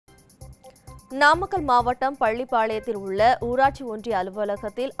நாமக்கல் மாவட்டம் பள்ளிப்பாளையத்தில் உள்ள ஊராட்சி ஒன்றிய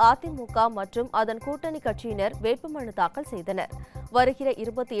அலுவலகத்தில் அதிமுக மற்றும் அதன் கூட்டணி கட்சியினர் வேட்புமனு தாக்கல் செய்தனர். வருகிற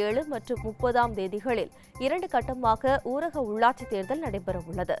 27 மற்றும் 30ஆம் தேதிகளில் 2 கட்டமாக ஊரக உள்ளாட்சி தேர்தல்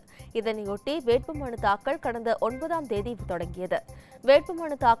நடைபெறவுள்ளது. இதனையொட்டி வேட்புமனு தாக்கல் கடந்த 9ஆம் தேதி தொடங்கியது.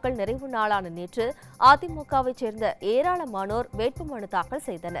 வேட்புமனு தாக்கல் நிறைவு நாளான நேற்று அதிமுகவைச் சேர்ந்த ஏராளமானோர் வேட்புமனு தாக்கல்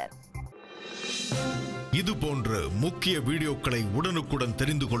செய்தனர். இதுபோன்ற முக்கிய வீடியோக்களை உடனுக்குடன்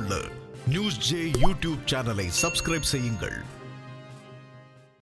தெரிந்து கொள்ள NewsJ யூடியூப் சேனலை சப்ஸ்கிரைப் செய்யுங்கள்.